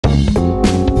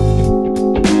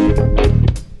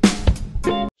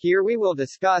Here we will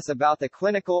discuss about the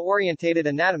clinical orientated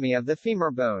anatomy of the femur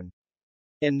bone.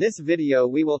 In this video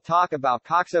we will talk about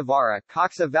coxa vara,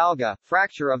 coxa valga,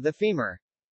 fracture of the femur.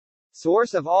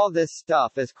 Source of all this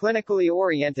stuff is clinically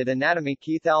oriented anatomy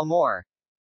Keith L. Moore.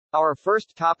 Our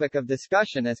first topic of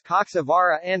discussion is coxa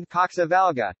vara and coxa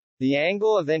valga. The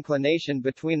angle of inclination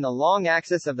between the long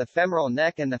axis of the femoral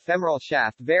neck and the femoral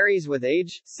shaft varies with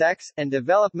age, sex, and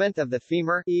development of the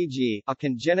femur, e.g., a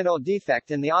congenital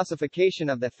defect in the ossification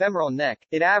of the femoral neck.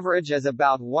 It averages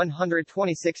about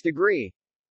 126 degrees.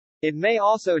 It may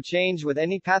also change with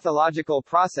any pathological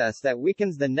process that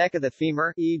weakens the neck of the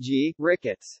femur, e.g.,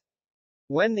 rickets.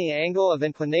 When the angle of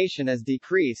inclination is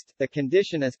decreased, the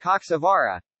condition is coxa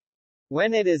vara.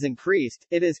 When it is increased,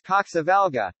 it is coxa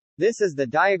valga. This is the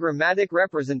diagrammatic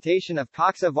representation of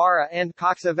coxa vara and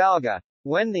coxa valga.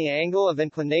 When the angle of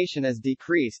inclination is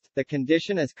decreased, the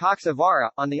condition is coxa vara.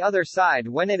 On the other side,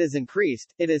 when it is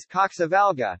increased, it is coxa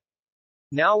valga.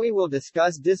 Now we will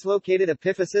discuss dislocated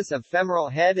epiphysis of femoral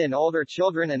head in older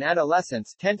children and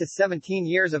adolescents 10 to 17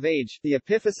 years of age. The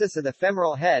epiphysis of the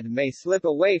femoral head may slip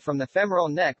away from the femoral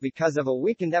neck because of a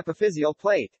weakened epiphyseal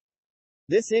plate.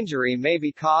 This injury may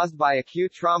be caused by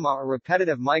acute trauma or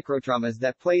repetitive microtraumas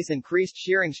that place increased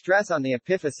shearing stress on the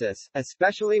epiphysis,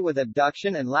 especially with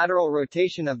abduction and lateral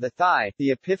rotation of the thigh. The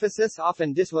epiphysis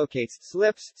often dislocates,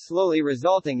 slips, slowly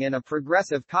resulting in a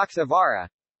progressive coxa vara.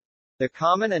 The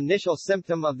common initial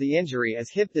symptom of the injury is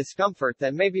hip discomfort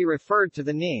that may be referred to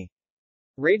the knee.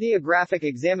 Radiographic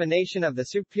examination of the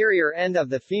superior end of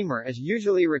the femur is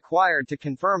usually required to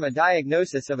confirm a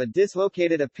diagnosis of a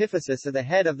dislocated epiphysis of the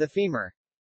head of the femur.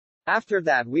 After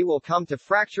that we will come to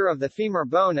fracture of the femur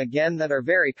bone again that are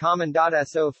very common.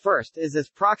 So first is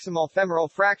proximal femoral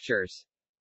fractures.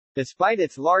 Despite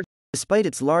its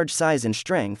large size and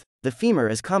strength, the femur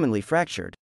is commonly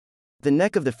fractured. The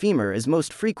neck of the femur is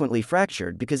most frequently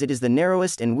fractured because it is the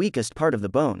narrowest and weakest part of the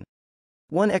bone.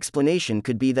 One explanation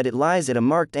could be that it lies at a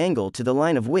marked angle to the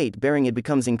line of weight bearing. It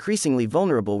becomes increasingly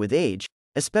vulnerable with age,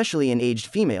 especially in aged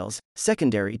females,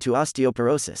 secondary to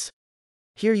osteoporosis.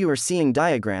 Here you are seeing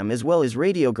diagram as well as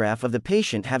radiograph of the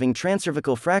patient having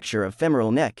transcervical fracture of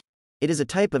femoral neck. It is a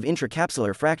type of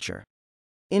intracapsular fracture.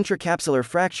 Intracapsular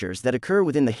fractures that occur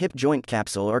within the hip joint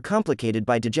capsule are complicated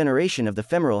by degeneration of the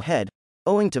femoral head,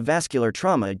 owing to vascular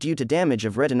trauma due to damage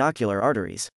of retinocular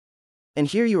arteries. And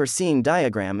here you are seeing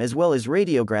diagram as well as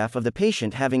radiograph of the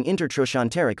patient having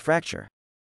intertrochanteric fracture.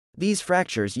 These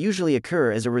fractures usually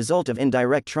occur as a result of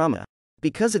indirect trauma.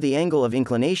 Because of the angle of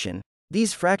inclination,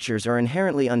 these fractures are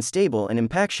inherently unstable and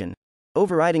impaction,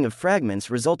 overriding of fragments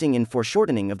resulting in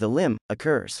foreshortening of the limb,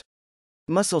 occurs.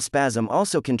 Muscle spasm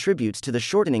also contributes to the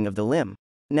shortening of the limb.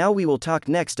 Now we will talk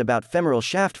next about femoral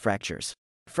shaft fractures.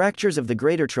 Fractures of the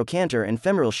greater trochanter and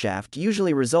femoral shaft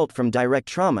usually result from direct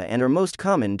trauma and are most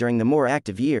common during the more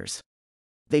active years.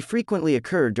 They frequently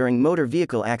occur during motor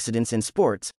vehicle accidents and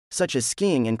sports, such as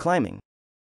skiing and climbing.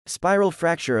 Spiral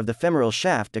fracture of the femoral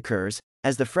shaft occurs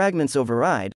as the fragments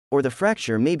override, or the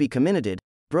fracture may be comminuted,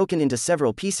 broken into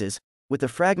several pieces, with the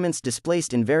fragments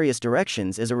displaced in various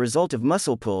directions as a result of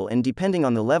muscle pull and depending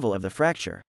on the level of the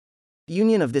fracture.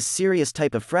 Union of this serious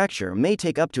type of fracture may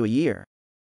take up to a year.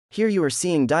 Here you are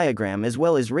seeing diagram as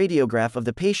well as radiograph of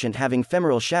the patient having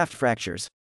femoral shaft fractures.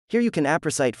 Here you can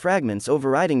appreciate fragments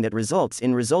overriding that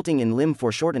resulting in limb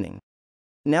foreshortening.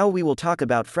 Now we will talk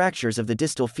about fractures of the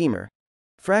distal femur.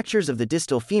 Fractures of the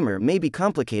distal femur may be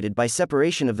complicated by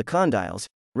separation of the condyles,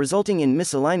 resulting in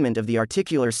misalignment of the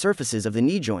articular surfaces of the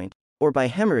knee joint, or by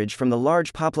hemorrhage from the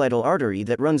large popliteal artery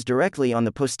that runs directly on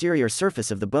the posterior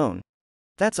surface of the bone.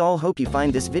 That's all. Hope you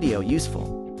find this video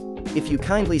useful. If you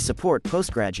kindly support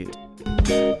postgraduate.